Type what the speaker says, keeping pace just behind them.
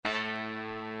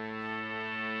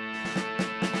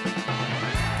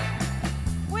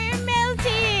We're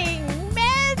melting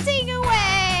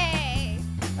away.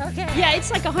 Okay. Yeah,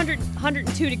 it's like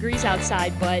 102 degrees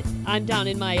outside, but I'm down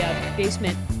in my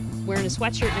basement wearing a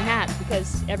sweatshirt and a hat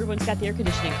because everyone's got the air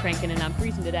conditioning cranking and I'm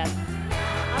freezing to death.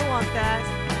 I want that.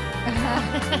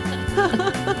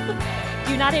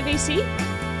 Do you not have AC?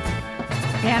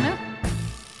 Anna?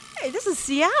 Hey, this is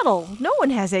Seattle. No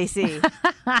one has AC.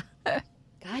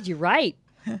 God, you're right.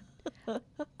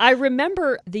 I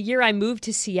remember the year I moved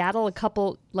to Seattle a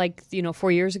couple,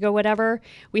 4 years ago, whatever.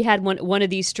 We had one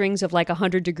of these strings of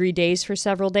 100-degree days for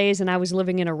several days, and I was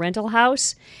living in a rental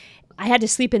house. I had to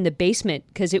sleep in the basement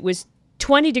because it was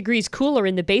 20 degrees cooler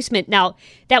in the basement. Now,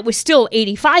 that was still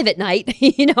 85 at night,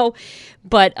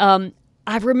 but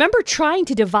I remember trying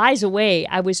to devise a way.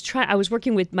 I was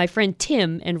working with my friend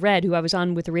Tim and Red, who I was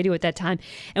on with the radio at that time,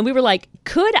 and we were like,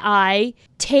 could I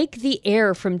take the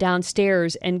air from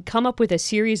downstairs and come up with a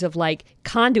series of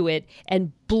conduit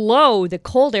and blow the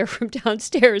cold air from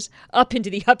downstairs up into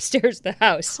the upstairs of the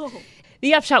house? Oh.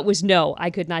 The upshot was no, I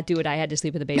could not do it. I had to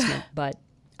sleep in the basement, but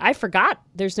I forgot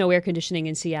there's no air conditioning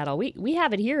in Seattle. We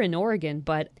have it here in Oregon,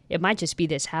 but it might just be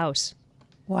this house.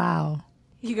 Wow.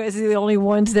 You guys are the only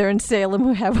ones there in Salem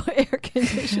who have air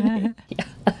conditioning. Yeah.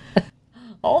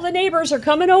 All the neighbors are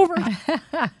coming over.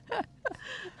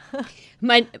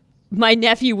 My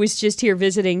nephew was just here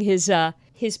visiting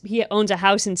he owns a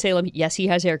house in Salem. Yes, he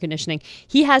has air conditioning.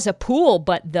 He has a pool,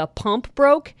 but the pump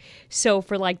broke. So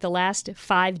for the last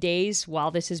 5 days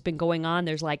while this has been going on,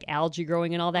 there's algae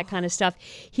growing and all that kind of stuff.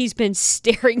 He's been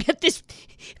staring at this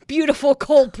beautiful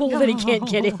cold pool that he can't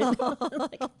get in.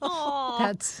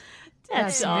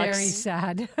 That's very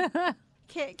sad.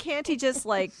 Can't he just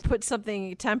think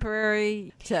something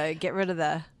temporary to get rid of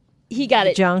the He got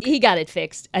it. Junk. He got it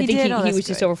fixed. I think he was good.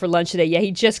 just over for lunch today. Yeah,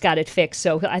 he just got it fixed.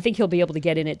 So I think he'll be able to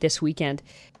get in it this weekend.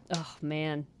 Oh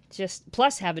man, just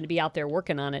plus having to be out there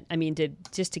working on it. I mean, to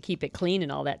keep it clean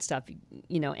and all that stuff.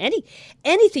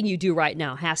 Anything you do right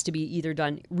now has to be either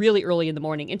done really early in the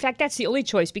morning. In fact, that's the only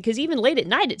choice because even late at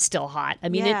night it's still hot. I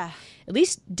mean, Yeah. at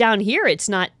least down here it's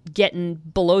not getting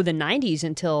below the 90s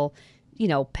until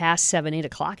past 7, 8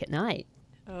 o'clock at night.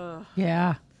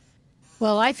 Yeah.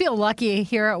 Well, I feel lucky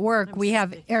here at work. We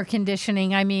have air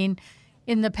conditioning. I mean,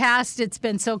 in the past, it's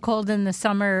been so cold in the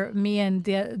summer. Me and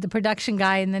the production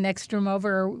guy in the next room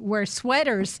over wear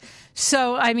sweaters.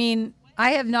 So, I mean,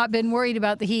 I have not been worried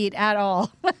about the heat at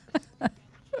all.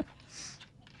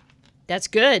 That's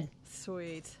good.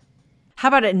 Sweet. How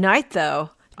about at night, though?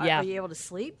 Yeah. Are you able to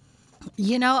sleep?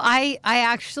 I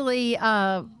actually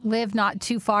live not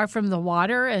too far from the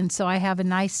water, and so I have a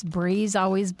nice breeze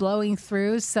always blowing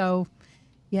through. So,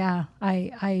 yeah,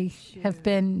 I have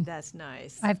been. That's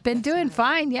nice. I've been doing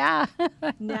fine. Yeah.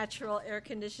 Natural air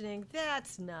conditioning.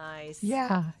 That's nice.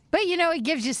 Yeah. But, it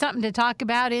gives you something to talk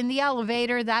about in the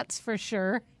elevator. That's for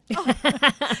sure.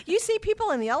 You see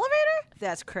people in the elevator?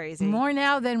 That's crazy. More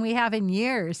now than we have in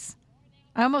years.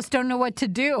 I almost don't know what to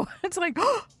do. It's like,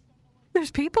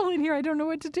 there's people in here. I don't know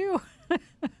what to do.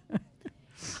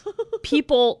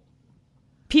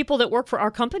 People that work for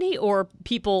our company or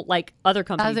people other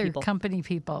company people? Other company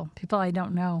people. People I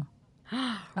don't know.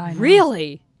 I know.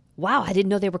 Really? Wow, I didn't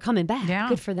know they were coming back. Yeah.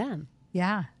 Good for them.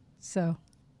 Yeah. So,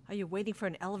 Are you waiting for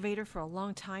an elevator for a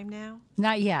long time now?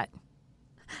 not yet.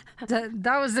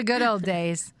 That was the good old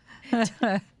days.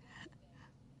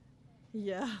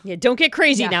 Yeah. Yeah, don't get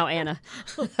crazy Yeah. now, Anna.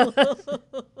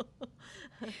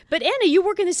 But Anna, you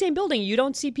work in the same building. You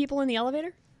don't see people in the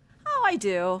elevator? Oh, I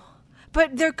do.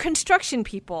 But they're construction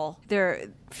people. They're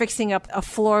fixing up a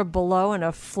floor below and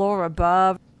a floor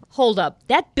above. Hold up.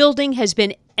 That building has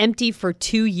been empty for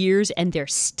 2 years and they're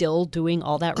still doing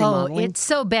all that remodeling? Oh, it's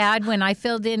so bad. When I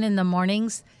filled in the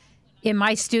mornings in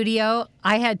my studio,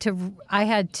 I had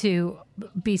to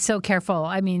be so careful.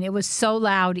 I mean, it was so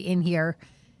loud in here.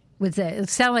 It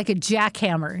sounded like a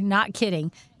jackhammer, not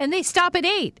kidding. And they stop at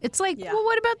 8. It's like, well,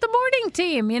 what about the morning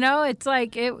team? It's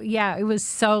like, it was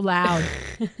so loud.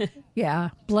 Yeah,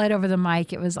 blood over the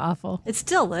mic. It was awful. It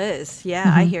still is.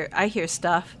 Yeah, I hear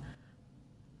stuff.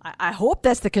 I hope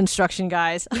that's the construction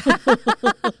guys.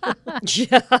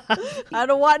 I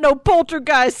don't want no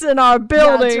poltergeists in our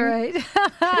building. That's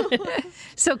right.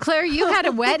 So, Claire, you had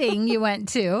a wedding you went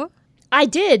to. I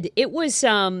did. It was,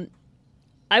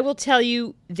 I will tell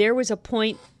you, there was a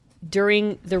point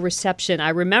during the reception, I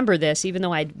remember this, even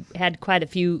though I'd had quite a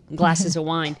few glasses of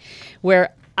wine,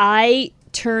 where I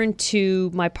turned to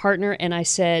my partner and I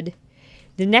said,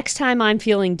 the next time I'm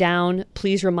feeling down,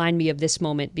 please remind me of this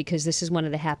moment because this is one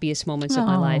of the happiest moments of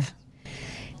my life.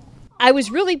 I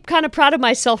was really kind of proud of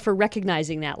myself for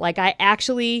recognizing that. Like I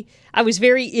was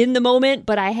very in the moment,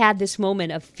 but I had this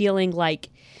moment of feeling like,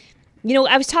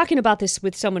 I was talking about this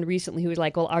with someone recently who was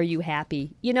like, well, are you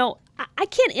happy? I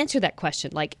can't answer that question.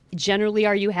 Like, generally,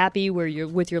 are you happy where you're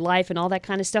with your life and all that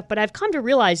kind of stuff? But I've come to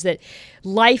realize that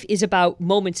life is about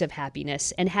moments of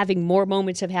happiness and having more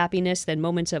moments of happiness than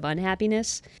moments of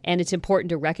unhappiness. And it's important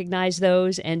to recognize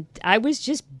those. And I was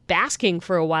just basking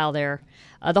for a while there.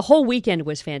 The whole weekend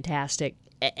was fantastic.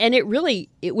 And it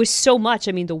was so much.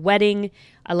 I mean, the wedding,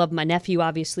 I love my nephew,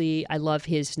 obviously. I love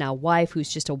his now wife,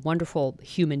 who's just a wonderful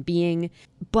human being.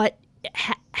 But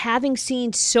having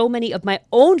seen so many of my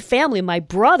own family, my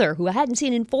brother, who I hadn't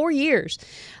seen in 4 years,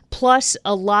 plus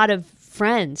a lot of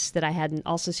friends that I hadn't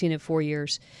also seen in 4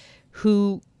 years,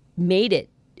 who made it,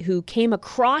 who came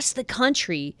across the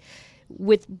country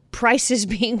with prices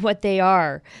being what they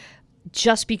are,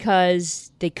 just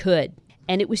because they could.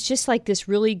 And it was just like this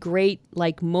really great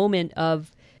moment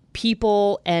of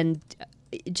people and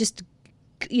just,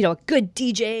 a good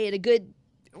DJ and a good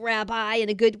rabbi and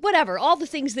a good whatever, all the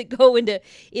things that go into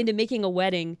making a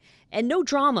wedding, and no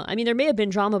drama. I mean, there may have been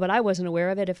drama, but I wasn't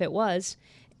aware of it if it was.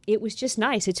 It was just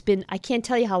nice. I can't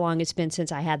tell you how long it's been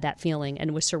since I had that feeling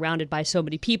and was surrounded by so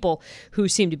many people who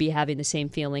seem to be having the same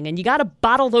feeling. And you got to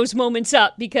bottle those moments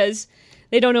up because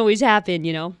they don't always happen,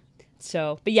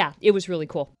 So, but yeah, it was really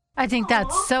cool. I think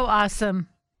that's so awesome.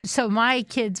 So my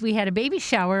kids, we had a baby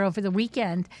shower over the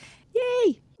weekend.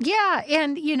 Yay! Yeah,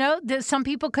 and some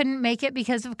people couldn't make it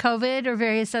because of COVID or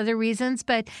various other reasons,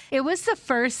 but it was the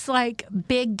first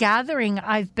big gathering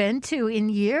I've been to in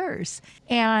years.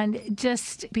 And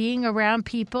just being around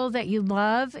people that you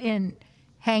love and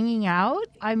hanging out,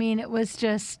 I mean, it was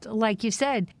just like you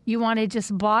said, you want to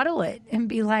just bottle it and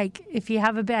be like, if you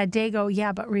have a bad day, go,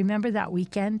 yeah, but remember that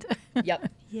weekend?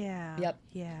 Yep. Yeah. Yep.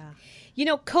 Yeah.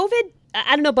 COVID,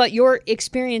 I don't know about your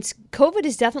experience, COVID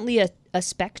is definitely a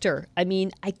specter. I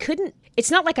mean, it's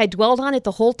not like I dwelled on it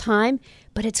the whole time,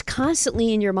 but it's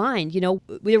constantly in your mind.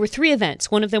 There were 3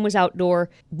 events. One of them was outdoor,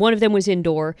 one of them was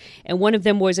indoor, and one of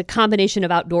them was a combination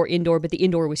of outdoor, indoor, but the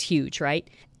indoor was huge, right?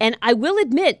 And I will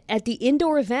admit, at the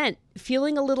indoor event,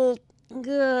 feeling a little,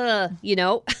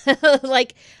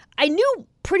 like I knew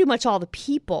pretty much all the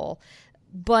people,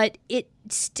 but it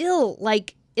still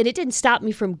and it didn't stop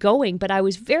me from going, but I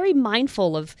was very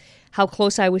mindful of how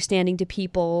close I was standing to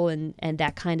people and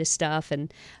that kind of stuff.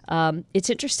 And it's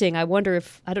interesting. I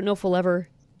don't know if we'll ever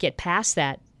get past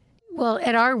that. Well,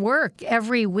 at our work,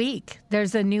 every week,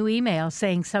 there's a new email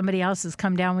saying somebody else has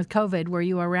come down with COVID. Were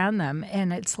you around them?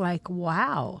 And it's like,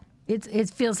 wow. It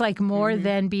feels like more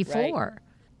than before. Right.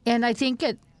 And I think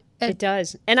it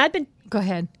does. And I've been... Go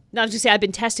ahead. No, I was just saying, I've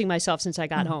been testing myself since I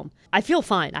got home. I feel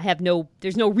fine.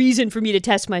 There's no reason for me to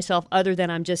test myself other than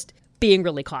I'm just being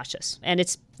really cautious. And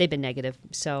they've been negative.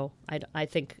 So I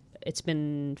think it's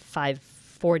been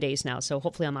 4 days now. So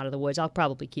hopefully I'm out of the woods. I'll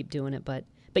probably keep doing it. But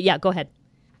yeah, go ahead.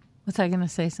 Was I going to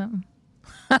say something?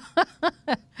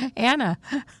 Anna.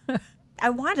 I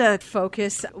want to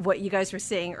focus what you guys were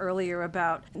saying earlier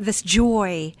about this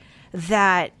joy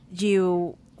that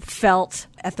you felt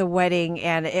at the wedding,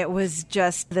 and it was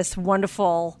just this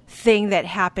wonderful thing that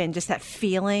happened, just that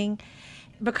feeling.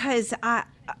 Because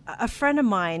a friend of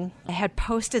mine had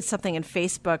posted something in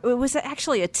Facebook. It was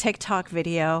actually a TikTok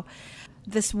video.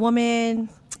 This woman,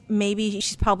 maybe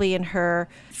she's probably in her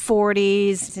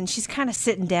 40s, and she's kind of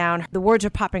sitting down. The words are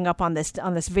popping up on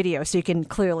this video, so you can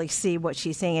clearly see what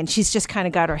she's saying. And she's just kind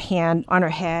of got her hand on her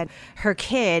head. Her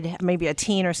kid, maybe a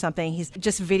teen or something, he's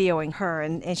just videoing her,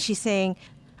 and she's saying,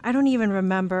 I don't even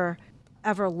remember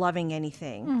ever loving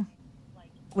anything.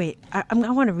 Wait, I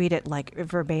want to read it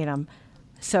verbatim.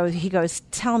 So he goes,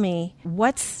 tell me,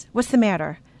 what's the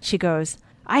matter? She goes,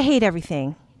 I hate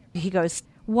everything. He goes,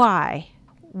 why?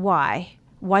 Why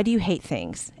do you hate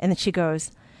things? And then she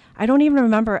goes, I don't even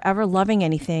remember ever loving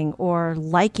anything or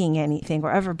liking anything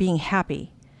or ever being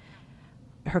happy.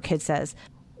 Her kid says,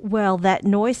 well, that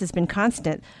noise has been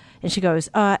constant. And she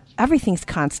goes, everything's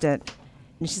constant.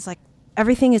 And she's like,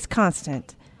 everything is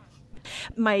constant.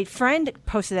 My friend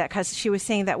posted that because she was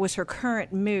saying that was her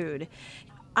current mood.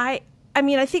 I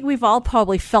mean, I think we've all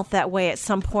probably felt that way at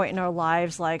some point in our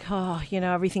lives, like,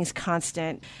 everything's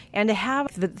constant. And to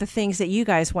have the things that you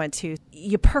guys went to,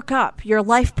 you perk up. Your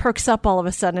life perks up all of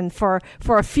a sudden for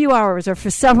a few hours or for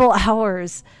several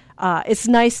hours. It's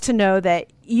nice to know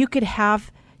that you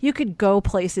could go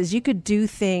places, you could do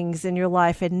things in your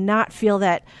life and not feel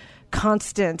that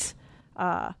constant.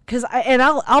 Because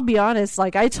I'll be honest,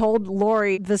 I told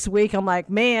Lori this week, I'm like,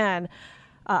 man,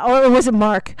 Or was it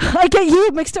Mark? I get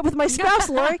you mixed up with my spouse,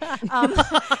 Lori. But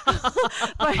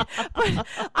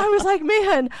I was like,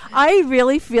 man, I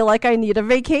really feel like I need a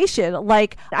vacation.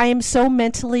 Like, I am so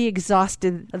mentally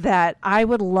exhausted that I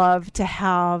would love to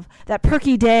have that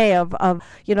perky day of I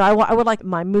would like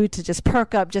my mood to just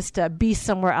perk up, just to be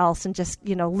somewhere else and just,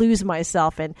 lose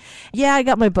myself. And yeah, I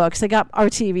got my books, I got our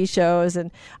TV shows,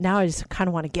 and now I just kind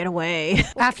of want to get away.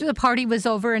 After the party was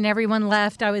over and everyone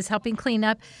left, I was helping clean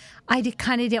up. I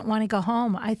kind of didn't want to go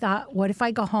home. I thought, what if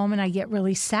I go home and I get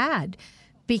really sad?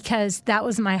 Because that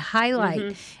was my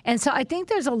highlight. And so I think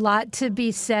there's a lot to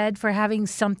be said for having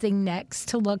something next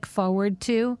to look forward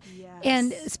to. Yes.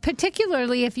 And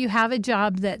particularly if you have a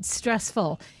job that's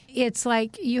stressful, it's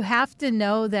like you have to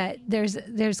know that there's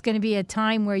going to be a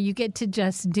time where you get to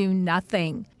just do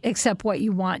nothing except what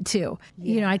you want to.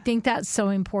 Yeah. I think that's so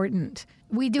important.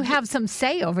 We do have some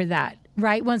say over that.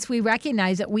 Right? Once we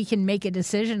recognize it, we can make a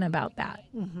decision about that.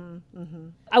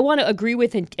 I want to agree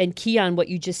with and key on what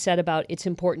you just said about it's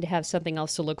important to have something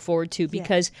else to look forward to,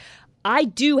 because I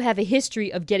do have a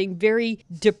history of getting very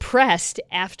depressed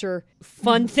after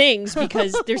fun things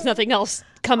because there's nothing else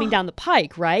coming down the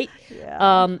pike, right?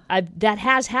 Yeah. That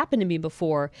has happened to me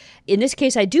before. In this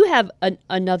case, I do have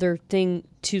another thing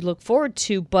to look forward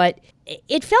to, but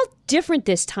it felt different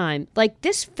this time. Like,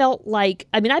 this felt like,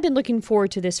 I've been looking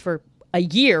forward to this for a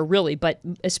year, really, but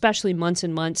especially months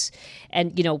and months,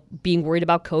 and, being worried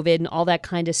about COVID and all that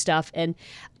kind of stuff. And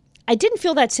I didn't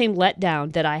feel that same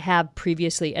letdown that I have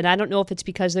previously. And I don't know if it's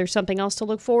because there's something else to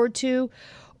look forward to,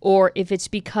 or if it's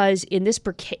because in this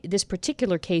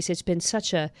particular case, it's been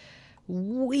such a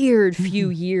weird few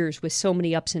years with so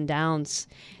many ups and downs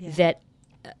that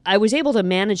I was able to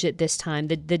manage it this time.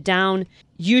 The down,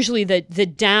 usually the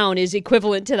down is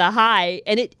equivalent to the high,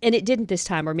 and it didn't this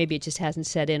time, or maybe it just hasn't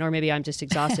set in, or maybe I'm just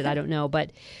exhausted. I don't know,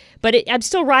 but I'm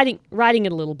still riding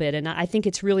it a little bit, and I think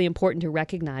it's really important to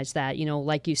recognize that.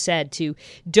 Like you said, to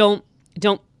don't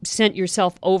send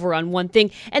yourself over on one thing,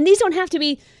 and these don't have to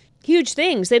be huge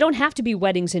things. They don't have to be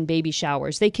weddings and baby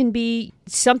showers. They can be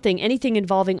anything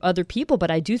involving other people,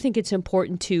 but I do think it's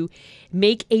important to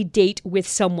make a date with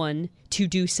someone to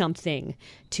do something,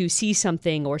 to see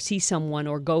something or see someone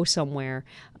or go somewhere,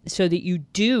 so that you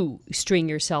do string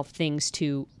yourself things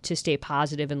to stay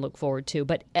positive and look forward to.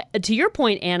 But to your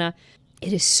point, Anna,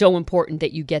 it is so important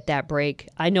that you get that break.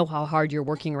 I know how hard you're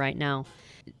working right now.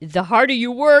 The harder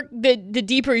you work, the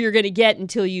deeper you're going to get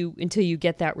until you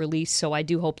get that release. So I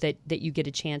do hope that you get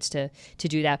a chance to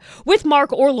do that with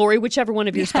Mark or Lori, whichever one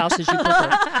of your spouses you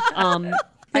prefer.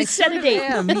 I set a date.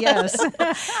 Yes.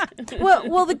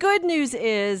 Well, the good news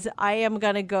is I am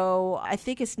going to go, I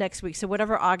think it's next week, so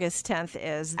whatever August 10th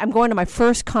is, I'm going to my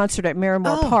first concert at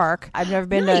Miramore Park. I've never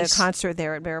been to a concert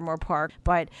there at Miramore Park,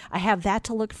 but I have that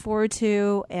to look forward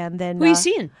to. And then who are you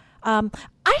seeing? I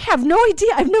have no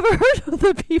idea. I've never heard of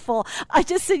the people. I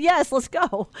just said, yes, let's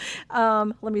go.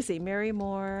 Let me see.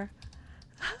 Miramore.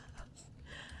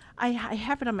 I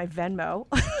have it on my Venmo.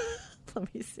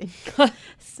 Let me see.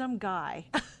 Some guy,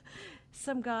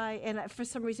 and for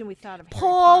some reason we thought of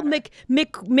Paul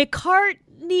McCartney.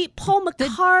 Paul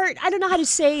McCart. I don't know how to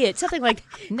say it. Something like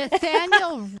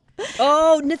Nathaniel.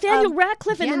 Nathaniel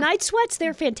Ratcliffe and the Night Sweats.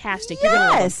 They're fantastic.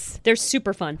 Yes, they're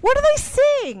super fun. What do they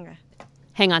sing?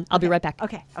 Hang on, I'll be right back.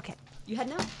 Okay. You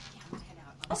heading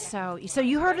out? So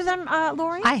you heard of them,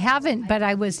 Lori? I haven't, but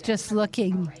I was just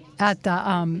looking at the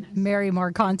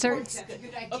Marymore concerts.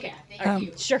 Okay,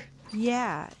 sure.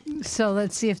 Yeah. So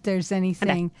let's see if there's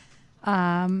anything.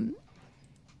 Let's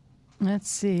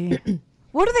see.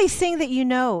 What do they sing that you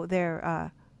know?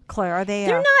 They're Claire. Are they?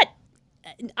 They're not.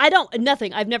 I don't.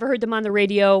 Nothing. I've never heard them on the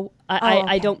radio.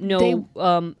 I don't know.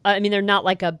 They're not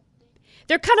like a.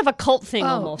 They're kind of a cult thing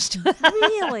almost.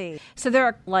 Really? So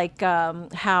they're like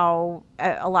how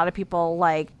a lot of people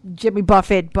like Jimmy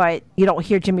Buffett, but you don't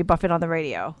hear Jimmy Buffett on the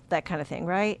radio. That kind of thing,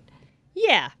 right?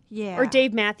 Yeah. Yeah. Or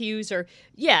Dave Matthews, or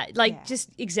just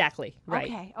exactly right.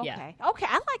 Okay. Yeah. Okay.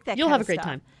 I like that. You'll kind have of a great stuff.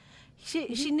 time.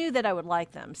 She knew that I would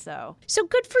like them, so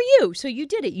good for you. So you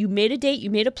did it. You made a date. You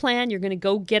made a plan. You're going to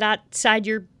go get outside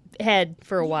your head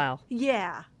for a while.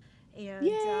 Yeah. And,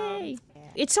 yay!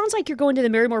 It sounds like you're going to the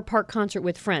Marymore Park concert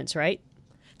with friends, right?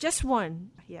 Just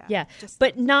one. Yeah. Yeah.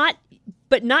 But not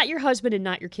your husband and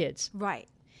not your kids. Right.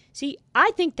 See,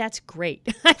 I think that's great.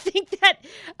 I think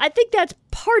that's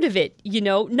part of it,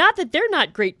 Not that they're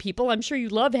not great people. I'm sure you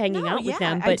love hanging out with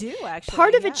them, but I do, actually,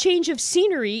 part of a change of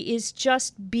scenery is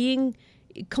just being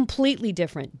completely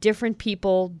different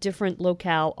people, different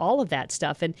locale, all of that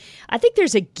stuff. And I think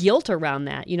there's a guilt around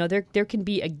that. There can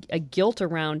be a guilt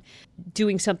around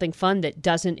doing something fun that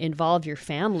doesn't involve your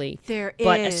family.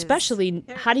 But especially,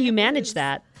 how do you manage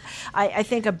that? I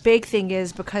think a big thing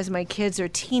is because my kids are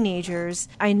teenagers,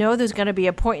 I know there's going to be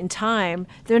a point in time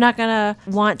they're not going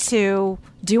to want to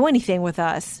do anything with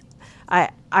us.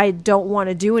 I don't want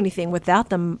to do anything without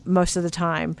them most of the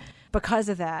time because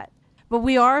of that. But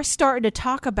we are starting to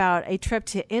talk about a trip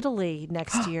to Italy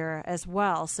next year as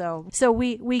well. So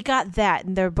we got that,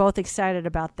 and they're both excited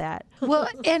about that. Well,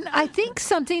 and I think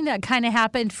something that kind of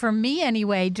happened for me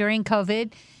anyway during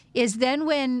COVID is then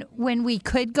when we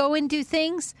could go and do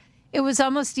things, it was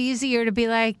almost easier to be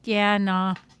like, yeah,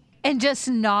 nah, and just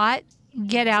not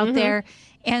get out there.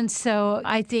 And so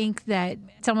I think that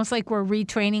it's almost like we're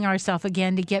retraining ourselves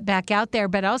again to get back out there,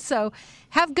 but also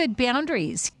have good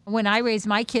boundaries. When I raised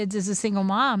my kids as a single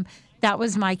mom, that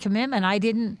was my commitment. I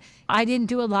didn't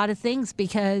do a lot of things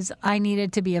because I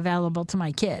needed to be available to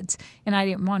my kids. And I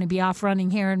didn't want to be off running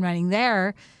here and running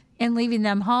there and leaving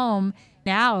them home.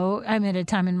 Now I'm at a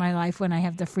time in my life when I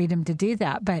have the freedom to do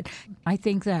that. But I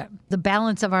think that the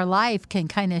balance of our life can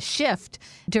kind of shift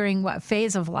during what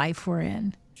phase of life we're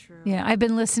in. Yeah, I've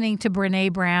been listening to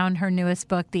Brené Brown, her newest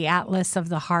book, The Atlas of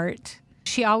the Heart.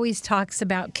 She always talks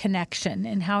about connection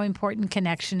and how important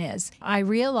connection is. I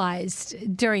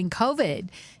realized during COVID,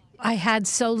 I had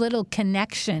so little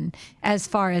connection as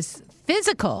far as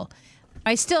physical.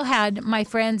 I still had my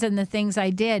friends and the things I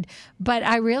did, but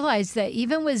I realized that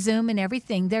even with Zoom and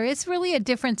everything, there is really a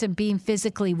difference in being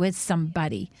physically with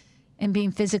somebody and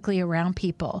being physically around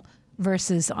people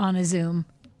versus on a Zoom.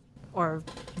 Or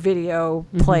video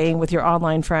playing with your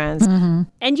online friends.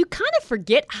 And you kind of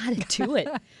forget how to do it.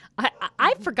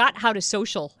 I forgot how to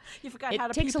social. You forgot how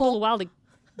to It takes people? a little while to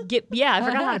get, I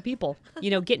forgot how to people.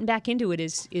 Getting back into it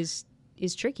is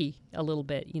tricky a little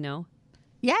bit,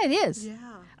 Yeah, it is. Yeah.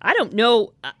 I don't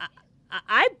know.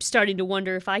 I'm starting to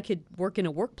wonder if I could work in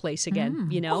a workplace again,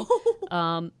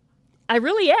 I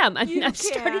really am. I'm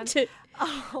starting to...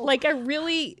 Like, I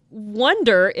really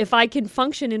wonder if I can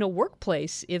function in a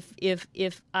workplace.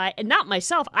 If I, and not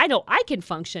myself, I can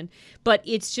function, but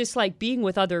it's just like being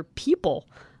with other people.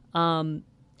 Oh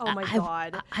my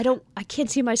God. I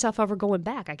can't see myself ever going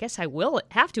back. I guess I will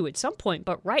have to at some point,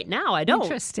 but right now I don't.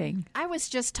 Interesting. I was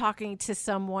just talking to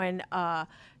someone,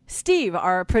 Steve,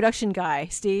 our production guy,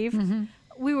 Steve.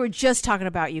 We were just talking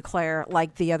about you, Claire,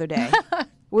 like the other day.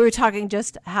 We were talking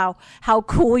just how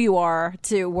cool you are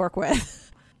to work with.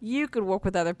 You could work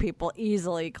with other people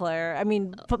easily, Claire. I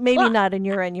mean, but maybe not in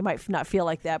your end. You might not feel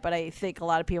like that, but I think a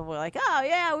lot of people are like, oh,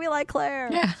 yeah, we like Claire.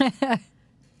 Yeah.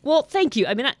 Well, thank you.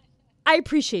 I mean, I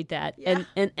appreciate that. Yeah.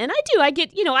 And I do. I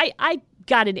get, I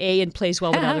got an A and plays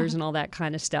well with others and all that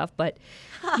kind of stuff. But,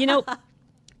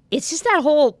 it's just that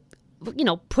whole...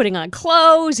 putting on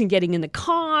clothes and getting in the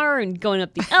car and going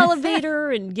up the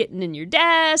elevator and getting in your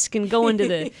desk and going to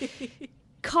the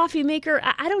coffee maker.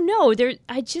 I don't know.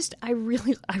 I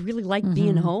really like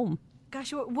being home.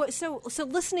 Gosh, so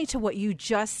listening to what you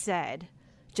just said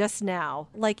just now,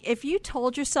 like if you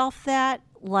told yourself that,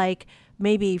 like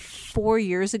maybe 4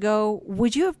 years ago,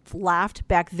 would you have laughed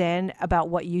back then about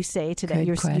what you say today?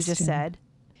 You just said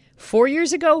 4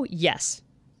 years ago, yes.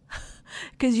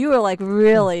 Because you were like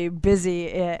really busy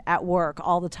at work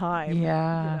all the time.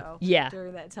 Yeah. Yeah.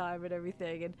 During that time and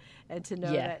everything. And to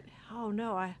know that, oh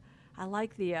no, I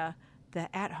like the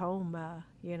at home,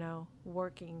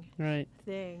 working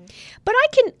thing. But I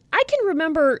can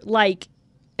remember like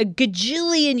a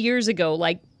gajillion years ago,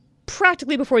 like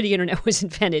practically before the internet was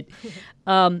invented.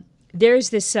 There was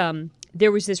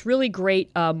this really great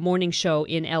morning show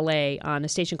in LA on a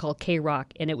station called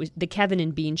K-Rock, and it was the Kevin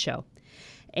and Bean Show.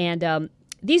 And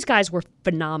these guys were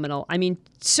phenomenal. I mean,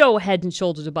 so head and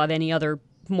shoulders above any other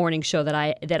morning show that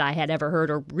I had ever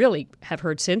heard or really have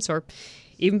heard since or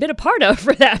even been a part of,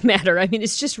 for that matter. I mean,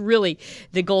 it's just really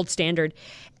the gold standard.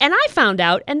 And I found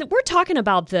out, and we're talking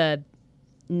about the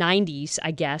 90s,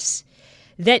 I guess,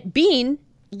 that Bean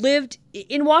lived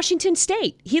in Washington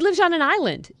State. He lives on an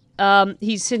island.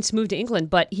 He's since moved to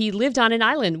England, but he lived on an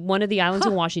island, one of the islands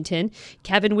in Washington.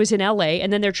 Kevin was in L.A.,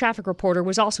 and then their traffic reporter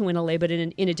was also in L.A., but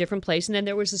in a different place. And then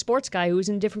there was the sports guy who was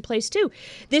in a different place, too.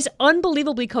 This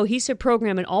unbelievably cohesive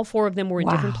program, and all four of them were in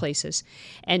different places.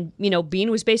 And,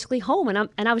 Bean was basically home. And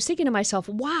I was thinking to myself,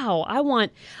 wow, I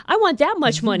want that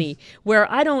much money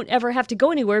where I don't ever have to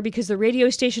go anywhere because the radio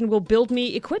station will build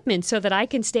me equipment so that I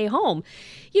can stay home.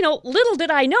 Little did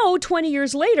I know, 20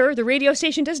 years later, the radio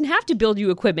station doesn't have to build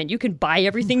you equipment. You can buy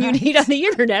everything you need on the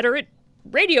internet or it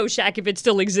Radio Shack if it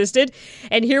still existed.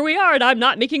 And here we are, and I'm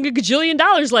not making a gajillion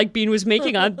dollars like Bean was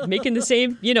making. I'm making the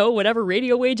same, whatever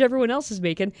radio wage everyone else is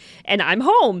making. And I'm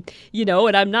home,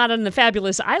 and I'm not on the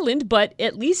fabulous island, but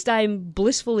at least I'm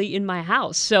blissfully in my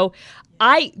house. So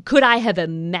could I have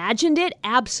imagined it?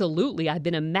 Absolutely. I've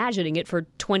been imagining it for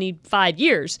 25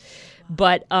 years.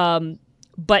 But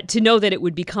to know that it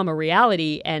would become a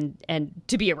reality and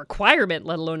to be a requirement,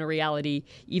 let alone a reality,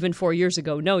 even 4 years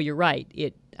ago, no, you're right.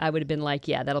 I would have been like,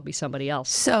 yeah, that'll be somebody else.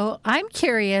 So I'm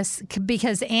curious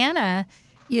because Anna,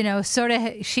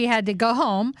 she had to go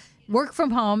home, work from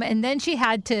home, and then she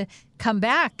had to come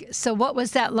back. So what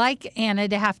was that like, Anna,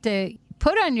 to have to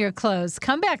put on your clothes,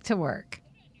 come back to work?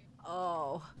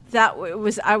 Oh,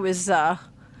 I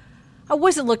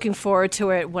wasn't looking forward to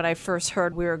it when I first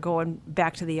heard we were going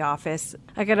back to the office.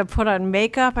 I got to put on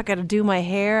makeup. I got to do my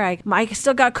hair. I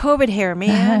still got COVID hair,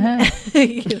 man.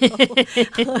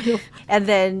 And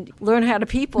then learn how to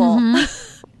people.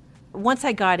 Mm-hmm. Once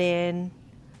I got in,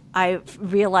 I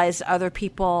realized other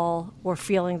people were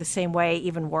feeling the same way,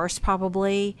 even worse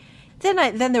probably.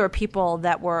 Then there were people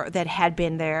that had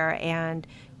been there and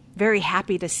very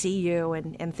happy to see you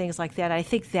and things like that. I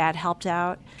think that helped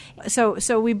out.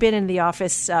 So we've been in the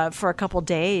office for a couple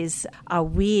days a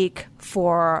week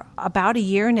for about a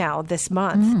year now this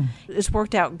month. It's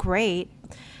worked out great.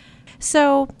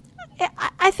 So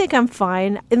I think I'm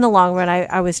fine. In the long run,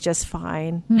 I was just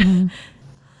fine. Mm-hmm.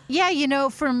 Yeah,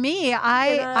 for me,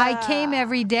 I came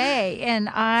every day, and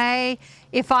I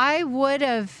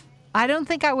don't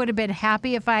think I would have been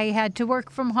happy if I had to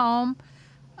work from home.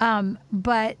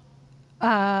 But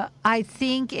I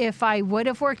think if I would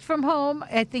have worked from home,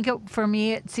 for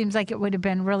me, it seems like it would have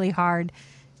been really hard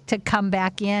to come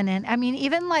back in. And I mean,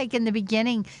 even like in the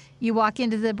beginning, you walk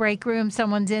into the break room,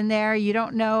 someone's in there, you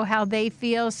don't know how they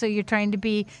feel, so you're trying to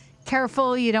be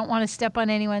careful. You don't want to step on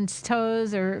anyone's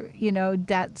toes or,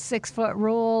 that 6-foot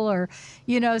rule or,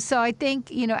 so I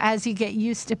think, as you get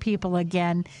used to people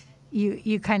again,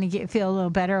 you kind of feel a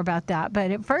little better about that. But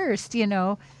at first,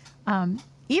 even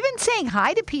saying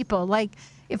hi to people, like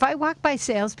if I walk by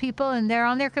salespeople and they're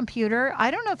on their computer,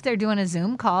 I don't know if they're doing a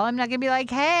Zoom call. I'm not going to be like,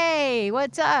 hey,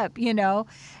 what's up,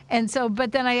 And so,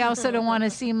 but then I also don't want to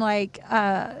seem like,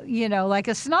 like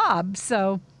a snob.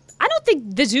 So I don't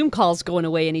think the Zoom call's going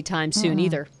away anytime soon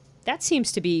either. That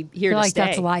seems to be here to stay.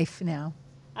 That's life now.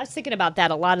 I was thinking about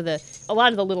that. A lot of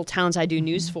the little towns I do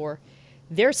news for,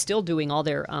 they're still doing all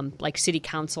their like city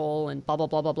council and blah, blah,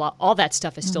 blah, blah, blah. All that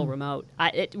stuff is still remote.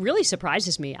 It really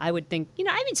surprises me. I would think,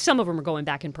 some of them are going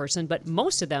back in person, but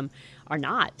most of them are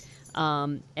not.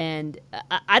 And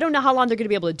I don't know how long they're going to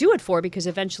be able to do it for because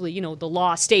eventually, the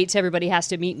law states everybody has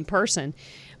to meet in person.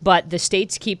 But the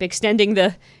states keep extending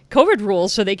the COVID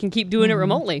rules so they can keep doing it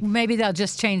remotely. Maybe they'll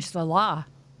just change the law.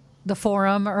 The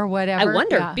forum or whatever. I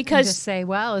wonder because just say,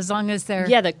 well, as long as they're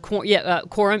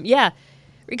quorum,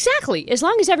 exactly. As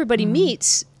long as everybody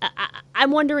meets, I'm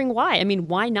wondering why. I mean,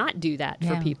 why not do that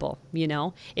for people?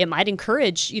 It might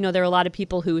encourage. There are a lot of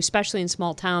people who, especially in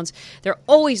small towns, they're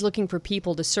always looking for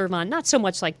people to serve on not so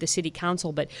much like the city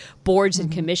council, but boards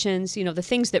and commissions. The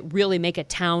things that really make a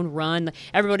town run.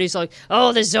 Everybody's like,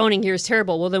 oh, the zoning here is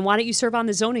terrible. Well, then why don't you serve on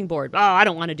the zoning board? Oh, I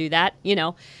don't want to do that.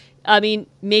 I mean,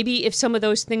 maybe if some of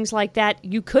those things like that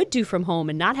you could do from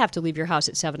home and not have to leave your house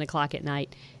at 7:00 at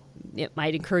night, it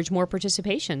might encourage more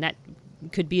participation. That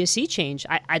could be a sea change.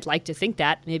 I'd like to think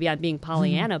that. Maybe I'm being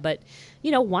Pollyanna, but,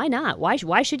 why not?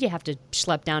 Why should you have to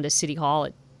schlep down to City Hall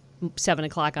at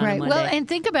 7:00 on a Monday? Well, and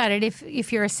think about it.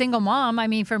 If you're a single mom, I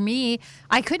mean, for me,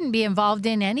 I couldn't be involved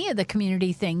in any of the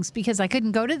community things because I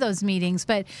couldn't go to those meetings.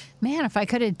 But man, if I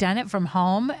could have done it from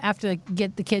home after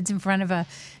get the kids in front of a,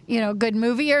 good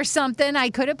movie or something, I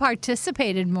could have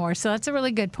participated more. So that's a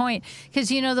really good point. Because,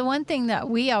 the one thing that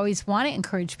we always want to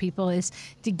encourage people is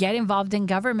to get involved in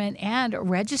government and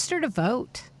register to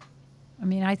vote. I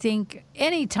mean, I think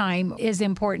any time is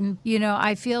important.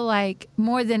 I feel like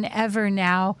more than ever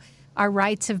now, our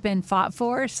rights have been fought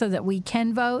for so that we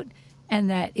can vote, and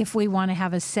that if we want to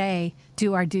have a say,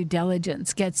 do our due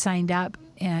diligence, get signed up,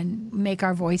 and make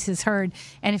our voices heard.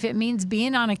 And if it means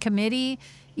being on a committee,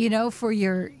 for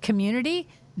your community,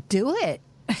 do it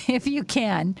if you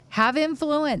can. Have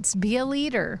influence. Be a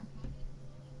leader.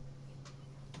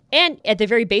 And at the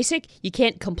very basic, you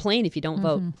can't complain if you don't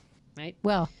vote, right?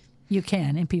 Well, you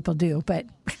can, and people do, but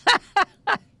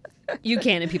you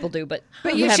can, and people do, but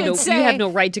you have no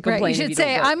right to complain. Right, you should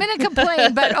say, I'm going to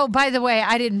complain, but oh, by the way,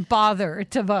 I didn't bother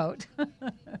to vote.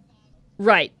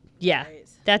 Right? Yeah,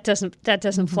 that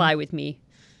doesn't fly with me.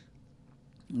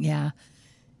 Yeah,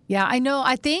 I know.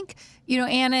 I think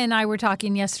Anna and I were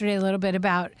talking yesterday a little bit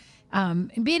about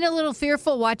being a little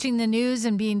fearful watching the news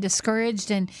and being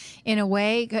discouraged. And in a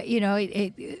way,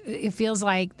 it feels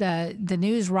like the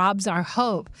news robs our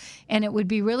hope. And it would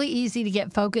be really easy to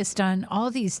get focused on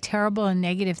all these terrible and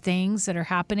negative things that are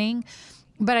happening.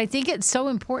 But I think it's so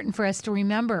important for us to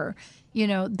remember,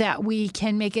 that we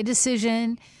can make a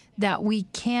decision, that we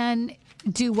can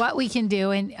do what we can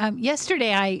do. And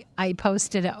yesterday I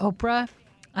posted an Oprah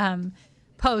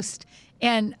post,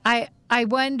 and I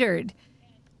wondered,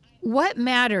 what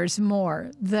matters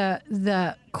more,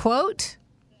 the quote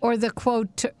or the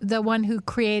quote, the one who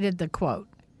created the quote?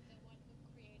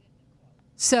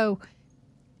 So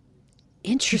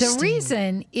interesting. The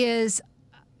reason is,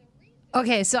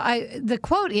 okay, so the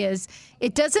quote is,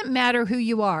 it doesn't matter who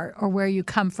you are or where you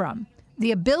come from.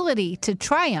 The ability to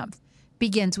triumph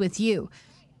begins with you.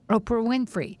 Oprah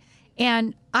Winfrey.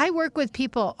 And I work with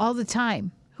people all the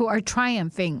time who are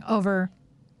triumphing over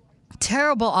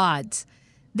terrible odds.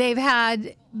 They've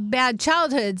had bad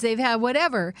childhoods, they've had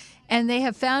whatever, and they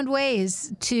have found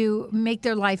ways to make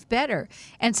their life better.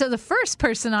 And so the first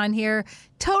person on here,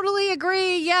 totally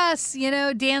agree, yes,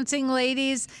 dancing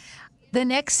ladies. The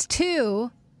next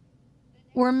two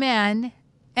were men,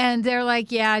 and they're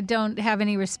like, yeah, I don't have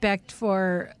any respect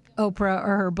for Oprah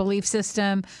or her belief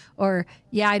system, or,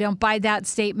 yeah, I don't buy that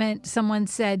statement. Someone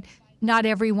said, not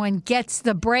everyone gets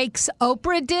the breaks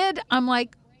Oprah did. I'm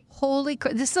like, holy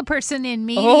crap, this is a person in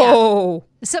media. Oh.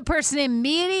 This is a person in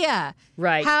media.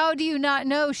 Right. How do you not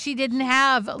know she didn't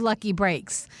have lucky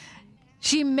breaks?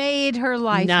 She made her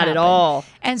life Not happen. at all.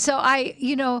 And so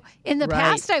in the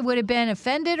past, I would have been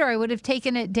offended or I would have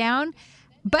taken it down.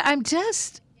 But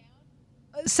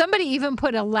somebody even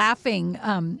put a laughing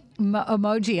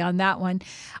emoji on that one.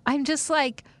 I'm just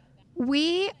like,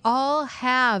 we all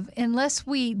have, unless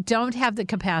we don't have the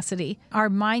capacity, our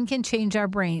mind can change our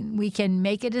brain. We can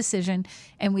make a decision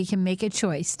and we can make a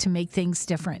choice to make things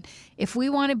different. If we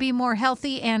want to be more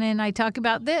healthy, Anna and I talk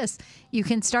about this, you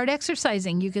can start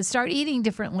exercising. You can start eating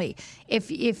differently.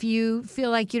 If you feel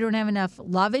like you don't have enough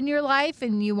love in your life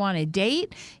and you want to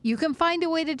date, you can find a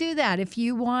way to do that. If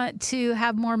you want to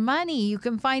have more money, you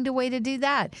can find a way to do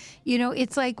that.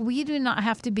 It's like we do not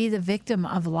have to be the victim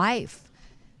of life.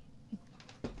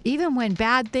 Even when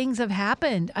bad things have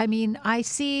happened. How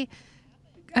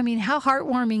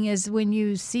heartwarming is when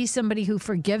you see somebody who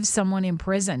forgives someone in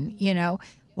prison,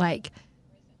 like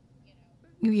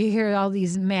you hear all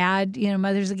these mad,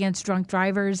 Mothers Against Drunk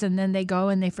Drivers, and then they go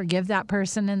and they forgive that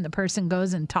person, and the person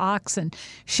goes and talks and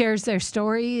shares their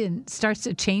story and starts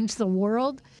to change the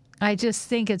world. I just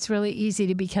think it's really easy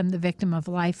to become the victim of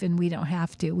life, and we don't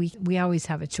have to. We always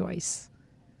have a choice.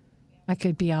 I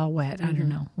could be all wet. I don't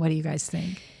know. What do you guys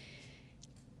think?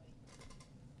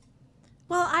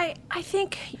 Well, I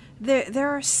think there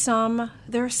are some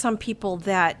people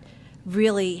that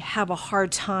really have a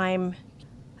hard time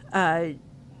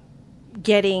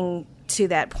getting to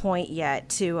that point yet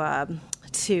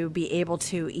to be able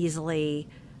to easily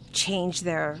change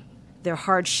their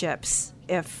hardships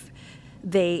if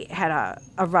they had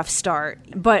a rough start.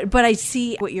 But I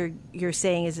see what you're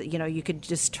saying is that, you could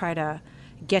just try to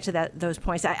get to those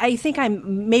points. I think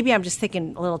I'm just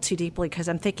thinking a little too deeply, because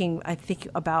I think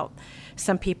about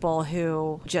some people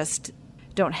who just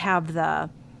don't have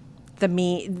they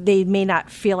may not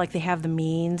feel like they have the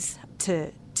means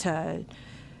to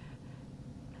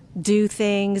do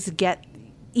things, get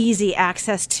easy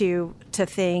access to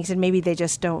things, and maybe they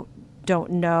just don't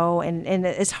know, and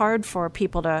it's hard for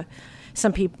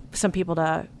some people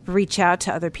to reach out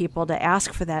to other people to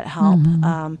ask for that help.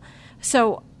 Mm-hmm.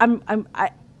 So I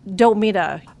don't mean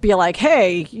to be like,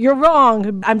 hey, you're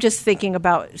wrong. I'm just thinking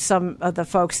about some of the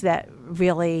folks that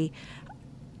really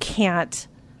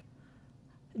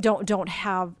don't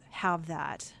have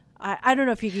that. I don't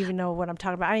know if you even know what I'm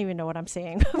talking about. I don't even know what I'm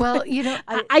saying. Well,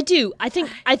 I do. I think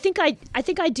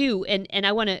I do. And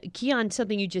I want to key on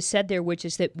something you just said there, which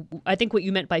is that I think what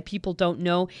you meant by people don't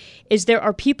know is there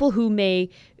are people who may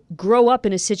grow up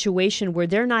in a situation where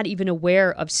they're not even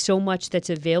aware of so much that's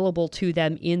available to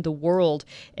them in the world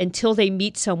until they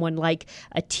meet someone like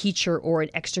a teacher or an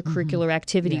extracurricular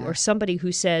activity or somebody who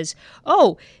says,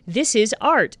 oh, this is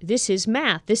art, this is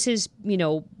math, this is,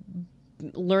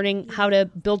 learning how to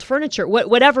build furniture,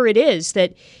 whatever it is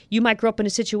that you might grow up in a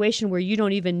situation where you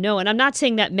don't even know. And I'm not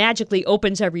saying that magically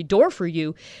opens every door for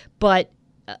you, but,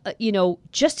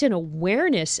 just an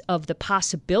awareness of the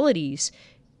possibilities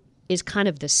is kind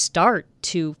of the start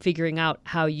to figuring out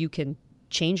how you can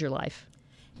change your life.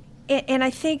 And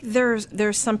I think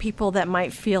there's some people that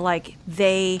might feel like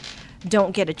they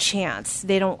don't get a chance.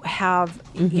 They don't have,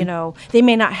 they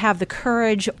may not have the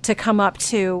courage to come up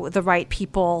to the right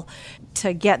people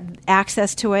to get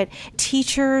access to it.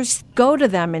 Teachers go to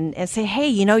them and say, hey,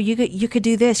 you could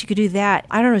do this, you could do that.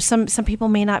 I don't know, some people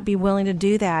may not be willing to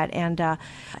do that. And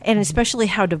especially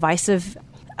how divisive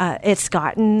it's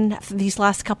gotten these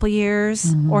last couple of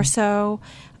years or so.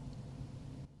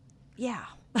 Yeah.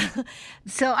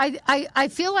 So I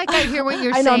feel like I hear what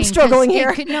you're saying. I know I'm struggling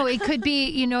here. It could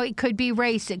be, it could be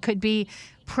race. It could be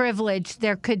privilege.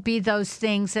 There could be those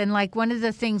things. And like one of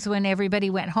the things when everybody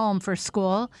went home for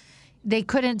school, they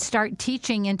couldn't start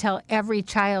teaching until every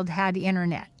child had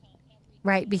internet,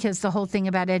 right? Because the whole thing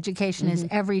about education is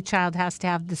every child has to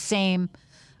have the same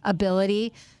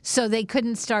ability. So they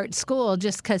couldn't start school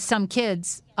just because some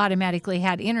kids automatically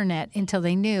had internet until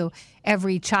they knew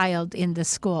every child in the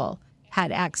school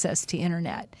had access to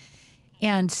internet.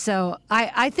 And so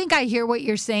I think I hear what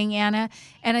you're saying, Anna.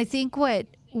 And I think because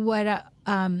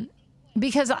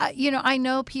I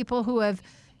know people who have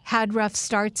had rough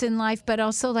starts in life, but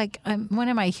also like one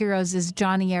of my heroes is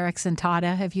Johnny Erickson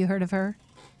Tata. Have you heard of her?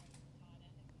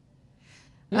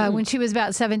 When she was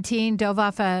about 17, dove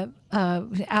off out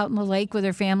in the lake with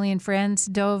her family and friends,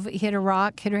 hit her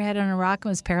head on a rock, and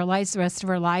was paralyzed the rest of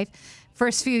her life.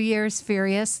 First few years,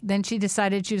 furious. Then she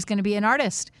decided she was going to be an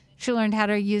artist. She learned how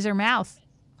to use her mouth,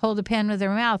 hold a pen with her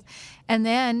mouth. And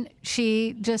then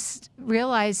she just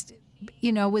realized,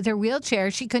 with her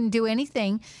wheelchair, she couldn't do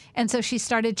anything. And so she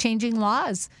started changing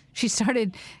laws. She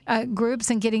started groups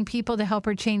and getting people to help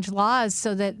her change laws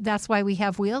so that's why we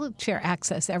have wheelchair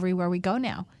access everywhere we go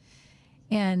now.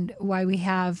 And why we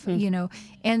have,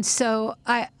 and so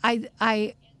I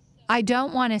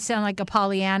don't want to sound like a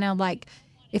Pollyanna, like,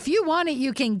 if you want it,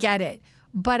 you can get it.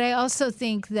 But I also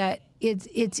think that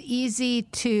it's easy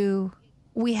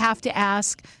we have to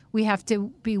ask, we have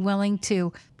to be willing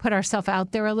to put ourselves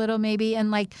out there a little maybe.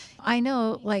 And like, I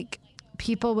know like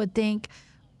people would think,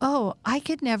 oh, I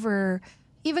could never,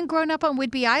 even growing up on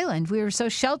Whidbey Island, we were so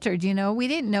sheltered, we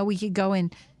didn't know we could go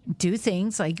and do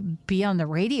things like be on the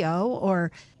radio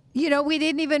or, we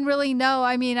didn't even really know.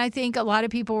 I mean, I think a lot of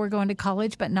people were going to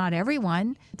college, but not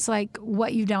everyone. It's like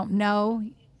what you don't know,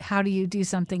 how do you do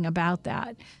something about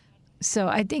that? So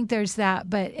I think there's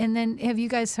that. And then have you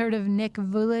guys heard of Nick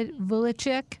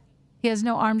Vujicic? He has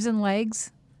no arms and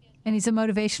legs, and he's a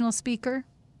motivational speaker.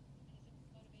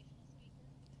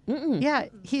 Yeah,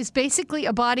 he's basically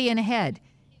a body and a head.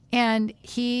 And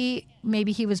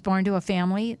maybe he was born to a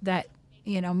family that,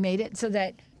 made it so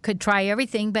that could try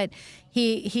everything, but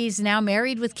he's now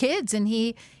married with kids, and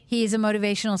he's a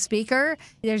motivational speaker.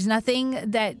 There's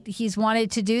nothing that he's wanted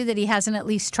to do that he hasn't at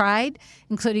least tried,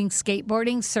 including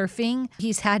skateboarding, surfing.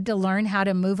 He's had to learn how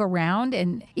to move around,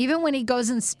 and even when he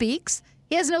goes and speaks,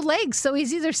 he has no legs, so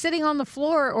he's either sitting on the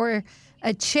floor or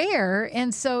a chair,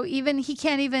 and so even he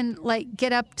can't even like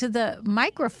get up to the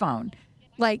microphone.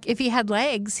 Like if he had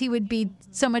legs, he would be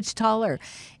so much taller.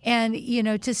 And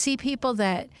to see people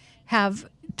that have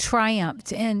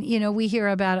triumphed, and we hear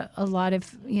about a lot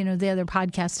of the other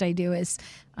podcast I do is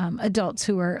adults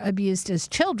who are abused as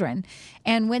children,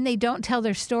 and when they don't tell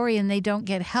their story and they don't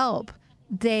get help,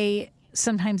 they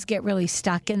sometimes get really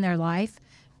stuck in their life.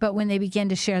 But when they begin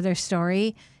to share their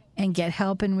story and get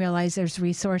help and realize there's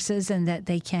resources and that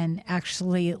they can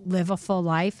actually live a full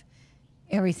life,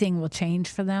 everything will change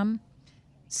for them.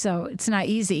 So it's not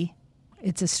easy.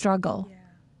 It's a struggle. Yeah.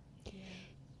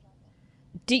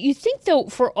 Do you think, though,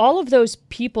 for all of those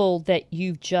people that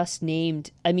you've just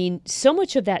named, I mean, so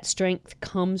much of that strength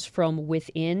comes from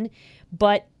within,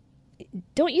 but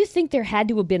don't you think there had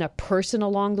to have been a person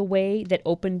along the way that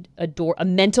opened a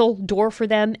mental door for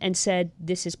them and said,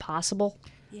 this is possible?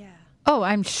 Yeah. Oh,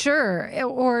 I'm sure.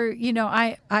 Or,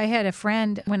 I had a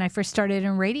friend when I first started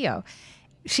in radio.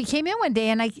 She came in one day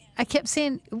and I kept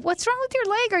saying, what's wrong with your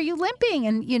leg? Are you limping?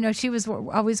 And, she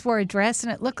always wore a dress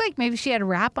and it looked like maybe she had a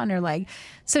wrap on her leg.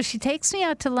 So she takes me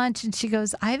out to lunch and she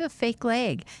goes, I have a fake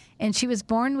leg. And she was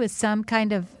born with some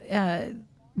kind of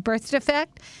birth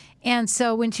defect. And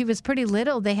so when she was pretty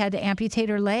little, they had to amputate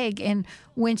her leg. And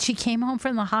when she came home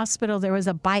from the hospital, there was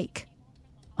a bike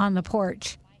on the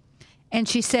porch. And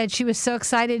she said she was so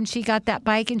excited and she got that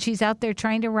bike and she's out there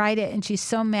trying to ride it and she's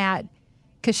so mad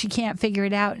because she can't figure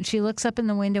it out. And she looks up in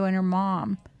the window and her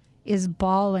mom is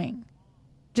bawling,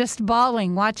 just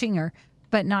bawling, watching her,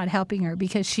 but not helping her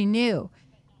because she knew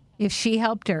if she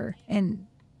helped her and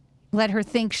let her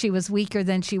think she was weaker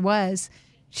than she was,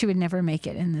 she would never make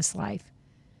it in this life.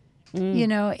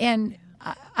 And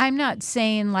I'm not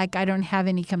saying like I don't have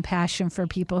any compassion for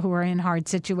people who are in hard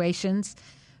situations,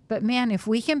 but man, if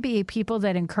we can be people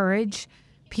that encourage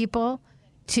people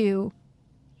to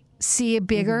see it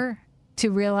bigger, to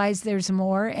realize there's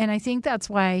more. And I think that's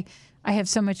why I have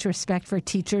so much respect for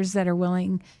teachers that are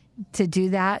willing to do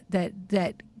that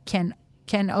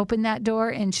can open that door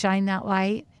and shine that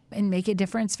light and make a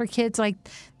difference for kids. Like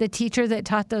the teacher that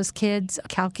taught those kids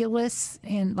calculus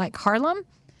in like Harlem,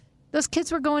 those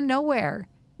kids were going nowhere,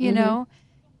 you know?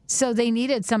 So they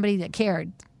needed somebody that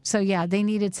cared. So yeah, they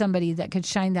needed somebody that could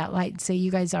shine that light and say,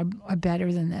 you guys are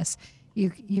better than this.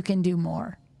 You can do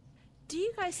more. Do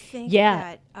you guys think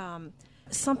that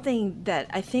something that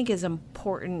I think is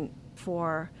important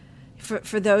for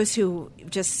those who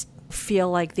just feel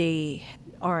like they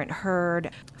aren't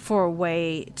heard, for a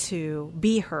way to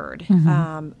be heard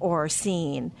or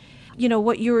seen? You know,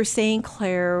 what you were saying,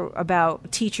 Claire,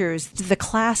 about teachers, the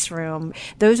classroom,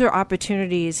 those are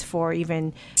opportunities for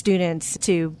even students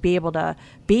to be able to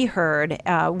be heard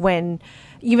when,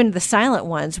 even the silent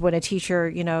ones, when a teacher,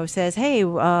 you know, says, hey,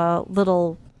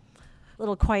 little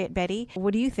quiet Betty,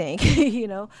 what do you think? You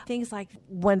know, things like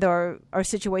when there are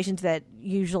situations that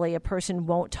usually a person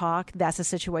won't talk, that's a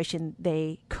situation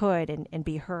they could and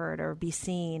be heard or be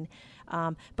seen.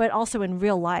 But also in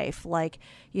real life, like,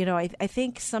 you know, I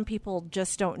think some people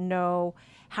just don't know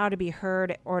how to be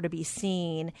heard or to be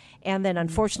seen. And then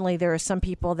unfortunately, there are some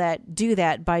people that do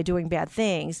that by doing bad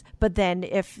things. But then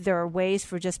if there are ways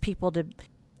for just people to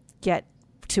get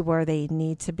to where they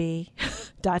need to be, ...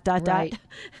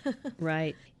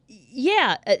 Right.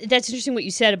 Yeah, that's interesting what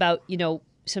you said about, you know,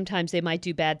 sometimes they might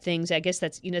do bad things. I guess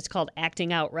that's, you know, it's called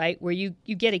acting out, right? Where you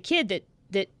get a kid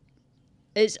that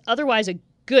is otherwise a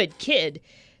good kid,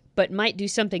 but might do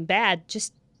something bad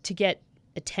just to get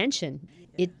attention.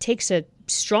 It takes a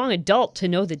strong adult to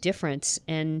know the difference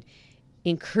and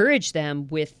encourage them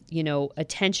with, you know,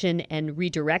 attention and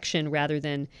redirection rather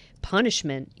than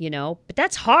punishment, you know. But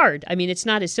that's hard. I mean, it's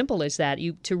not as simple as that.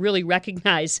 To really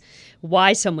recognize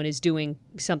why someone is doing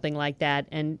something like that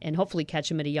and hopefully catch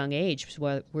them at a young age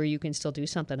where you can still do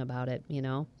something about it, you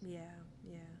know. Yeah.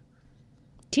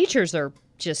 Teachers are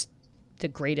just the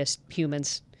greatest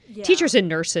humans. Yeah. Teachers and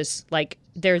nurses, like,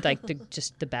 they're like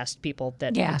just the best people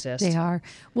that exist. They are.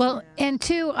 Well, and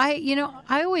two, I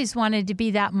always wanted to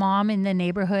be that mom in the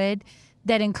neighborhood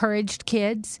that encouraged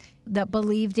kids, that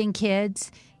believed in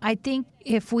kids. I think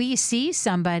if we see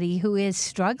somebody who is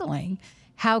struggling,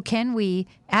 how can we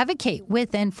advocate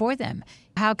with and for them?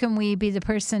 How can we be the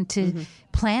person to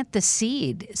plant the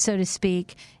seed, so to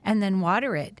speak, and then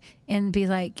water it and be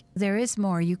like, there is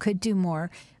more, you could do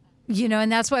more. You know,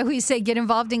 and that's why we say get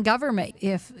involved in government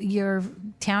if your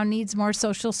town needs more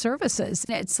social services.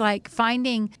 It's like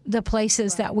finding the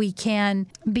places that we can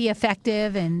be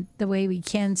effective and the way we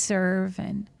can serve.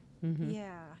 And Yeah.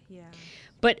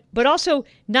 But also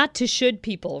not to should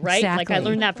people, right? Exactly. Like I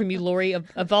learned that from you, Lori.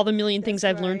 Of all the million things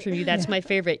I've learned from you, that's my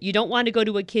favorite. You don't want to go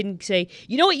to a kid and say,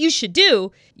 you know what you should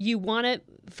do? You want to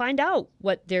find out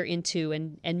what they're into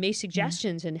and make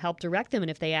suggestions and help direct them.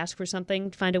 And if they ask for something,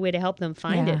 find a way to help them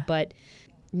find it, but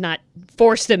not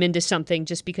force them into something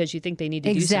just because you think they need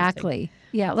to do something. Exactly.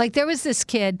 Yeah. Like there was this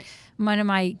kid, one of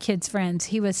my kids' friends,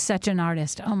 he was such an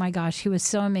artist. Oh my gosh, he was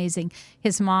so amazing.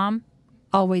 His mom,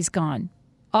 always gone.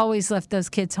 Always left those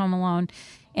kids home alone.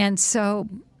 And so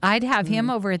I'd have him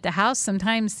over at the house.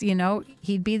 Sometimes, you know,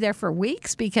 he'd be there for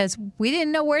weeks because we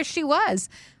didn't know where she was.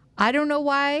 I don't know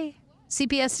why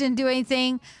CPS didn't do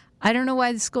anything. I don't know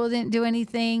why the school didn't do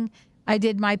anything. I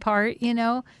did my part, you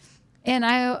know. And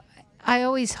I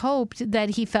always hoped that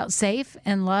he felt safe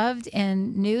and loved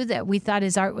and knew that we thought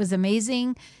his art was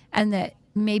amazing and that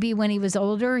maybe when he was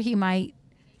older he might,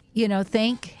 you know,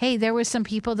 think, hey, there were some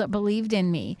people that believed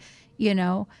in me. You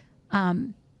know,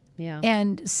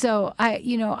 and so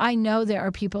I know there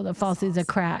are people that fall through the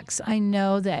cracks. I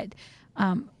know that,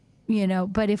 you know,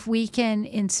 but if we can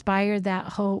inspire that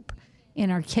hope in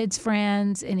our kids'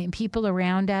 friends and in people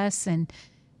around us and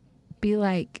be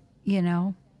like, you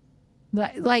know,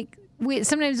 like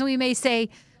sometimes we may say,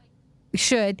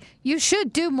 you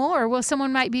should do more. Well,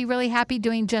 someone might be really happy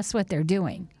doing just what they're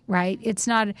doing. Right? It's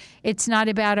not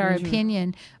about our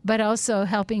opinion, but also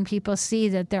helping people see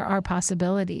that there are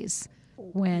possibilities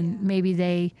when maybe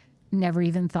they never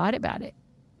even thought about it.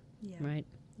 Yeah. Right.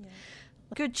 Yeah.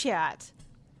 Good chat.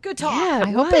 Good talk. Yeah,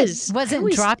 I hope it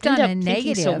wasn't dropped on a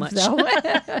negative, so much. though.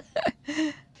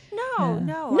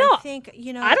 No. I think,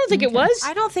 you know. I don't think it was.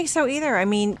 I don't think so either. I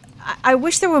mean, I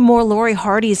wish there were more Lori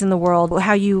Hardys in the world.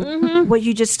 How what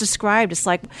you just described. It's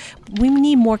like we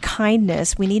need more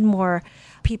kindness. We need more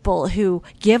people who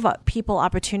give up people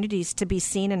opportunities to be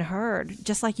seen and heard,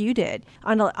 just like you did,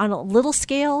 on a little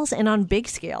scales and on big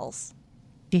scales.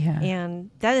 Yeah. And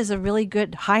that is a really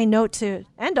good high note to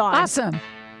end on. Awesome.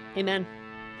 Amen.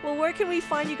 Well, where where can we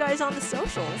find you guys on the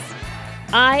socials?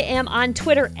 I am on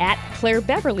Twitter at Claire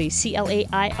Beverly,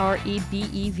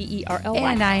 ClaireBeverly.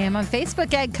 And I am on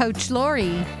Facebook at Coach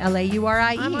Lori,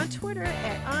 Laurie. I'm on Twitter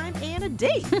at I'm Anna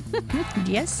Date.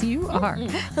 Yes, you are. All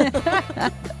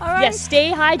right. Yes,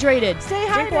 stay hydrated. Stay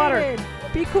hydrated. Drink water.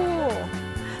 Be cool.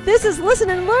 This is Listen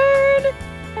and Learn.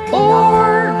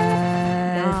 Or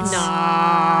Nuts.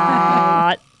 not.